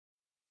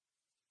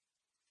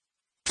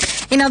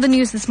In other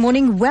news this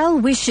morning, well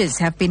wishes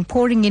have been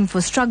pouring in for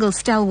struggle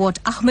stalwart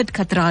Ahmed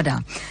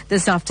Kathrada.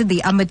 This after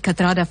the Ahmed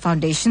Kathrada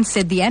Foundation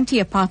said the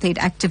anti-apartheid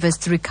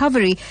activist's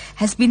recovery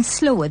has been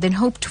slower than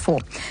hoped for.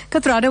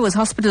 Kathrada was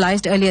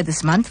hospitalized earlier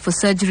this month for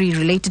surgery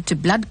related to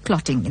blood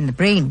clotting in the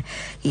brain.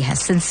 He has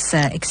since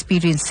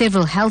experienced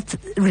several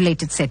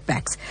health-related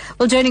setbacks.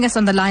 Well, joining us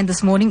on the line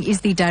this morning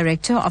is the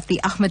director of the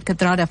Ahmed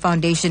Kathrada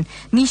Foundation,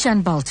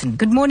 Neeshan Balton.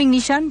 Good morning,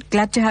 Neeshan.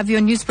 Glad to have you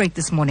on Newsbreak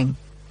this morning.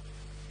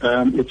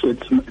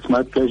 It's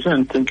my pleasure,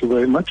 and thank you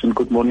very much, and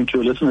good morning to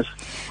your listeners.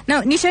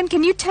 Now, Neeshan,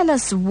 can you tell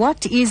us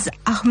what is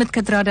Ahmed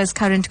Kathrada's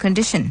current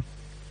condition?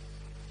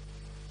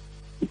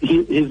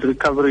 His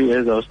recovery,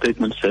 as our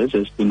statement says,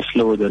 has been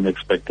slower than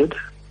expected,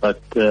 but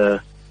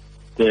there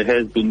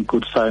has been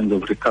good signs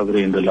of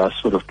recovery in the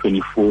last sort of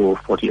 24 or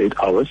 48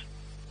 hours.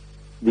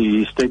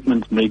 The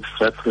statement makes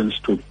reference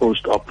to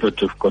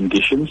post-operative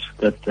conditions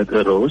that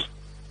arose,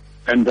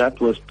 and that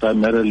was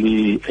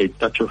primarily a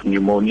touch of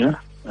pneumonia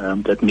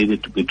that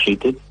needed to be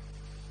treated,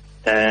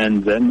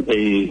 and then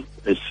a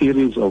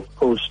series of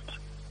post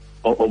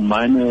or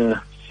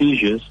minor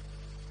seizures,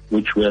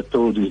 which we are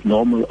told is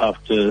normal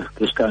after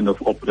this kind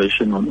of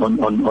operation on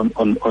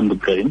the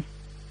brain.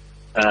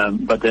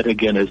 But that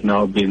again has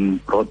now been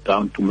brought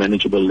down to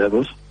manageable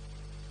levels,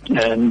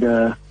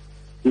 and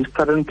he's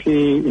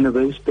currently in a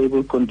very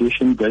stable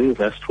condition, very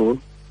restful,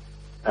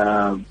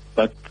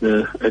 but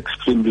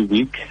extremely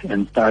weak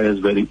and tires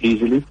very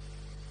easily.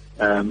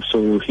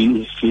 So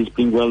he's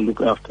being well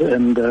looked after,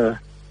 and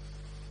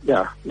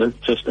that's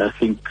just, I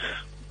think,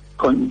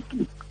 pulling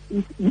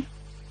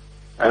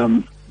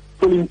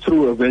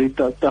through a very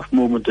tough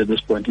moment at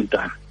this point in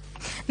time.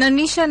 Now,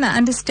 Neeshan, I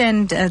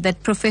understand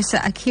that Professor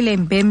Akile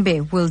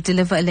Mbembe will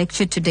deliver a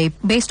lecture today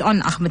based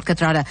on Ahmed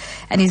Kathrada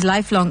and his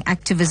lifelong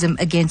activism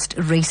against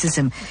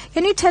racism.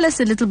 Can you tell us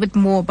a little bit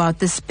more about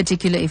this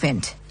particular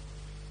event?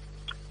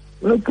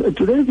 Well,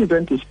 today's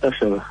event is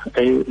special.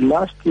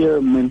 Last year,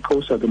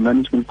 Menkosa, the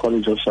Management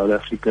College of South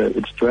Africa,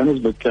 its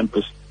Johannesburg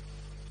campus,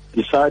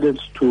 decided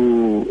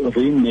to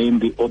rename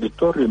the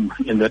auditorium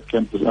in that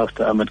campus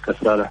after Ahmed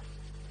Kathrada.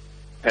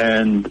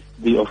 And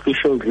the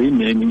official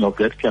renaming of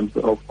that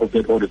of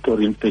that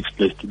auditorium takes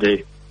place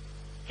today.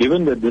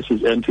 Given that this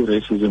is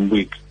Anti-Racism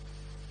Week,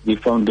 the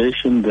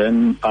foundation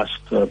then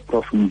asked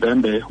Prof.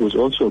 Mbembe, who is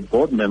also a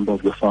board member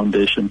of the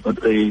foundation,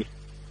 but a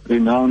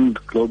renowned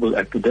global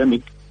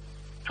academic,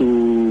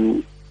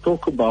 to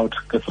talk about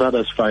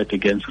Kathrada's fight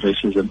against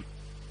racism.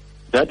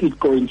 That it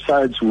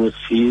coincides with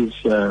his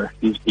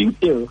being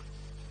ill,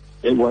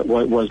 it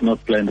was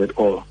not planned at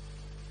all.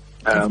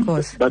 Of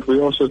course. But we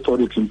also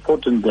thought it's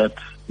important that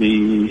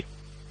the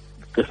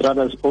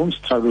Kathrada's own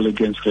struggle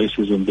against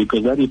racism,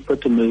 because that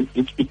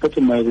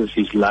epitomizes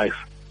his life,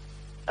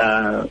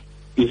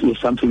 is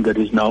something that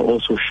is now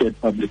also shared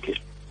publicly.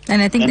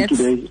 And I think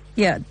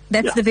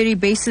that's the very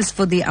basis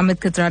for the Ahmed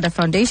Kathrada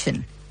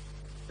Foundation.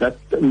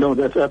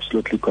 That's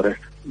absolutely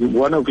correct.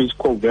 One of his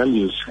core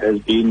values has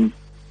been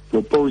to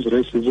oppose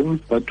racism,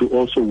 but to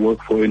also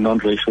work for a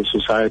non-racial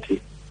society.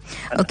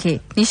 Okay,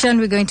 Neeshan,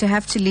 we're going to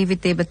have to leave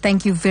it there, but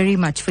thank you very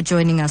much for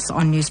joining us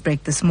on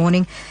Newsbreak this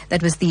morning.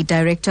 That was the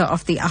director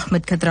of the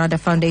Ahmed Kathrada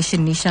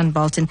Foundation, Neeshan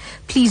Balton.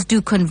 Please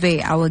do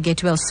convey our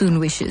get well soon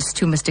wishes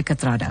to Mr.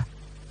 Kathrada.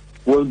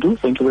 Will do.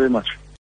 Thank you very much.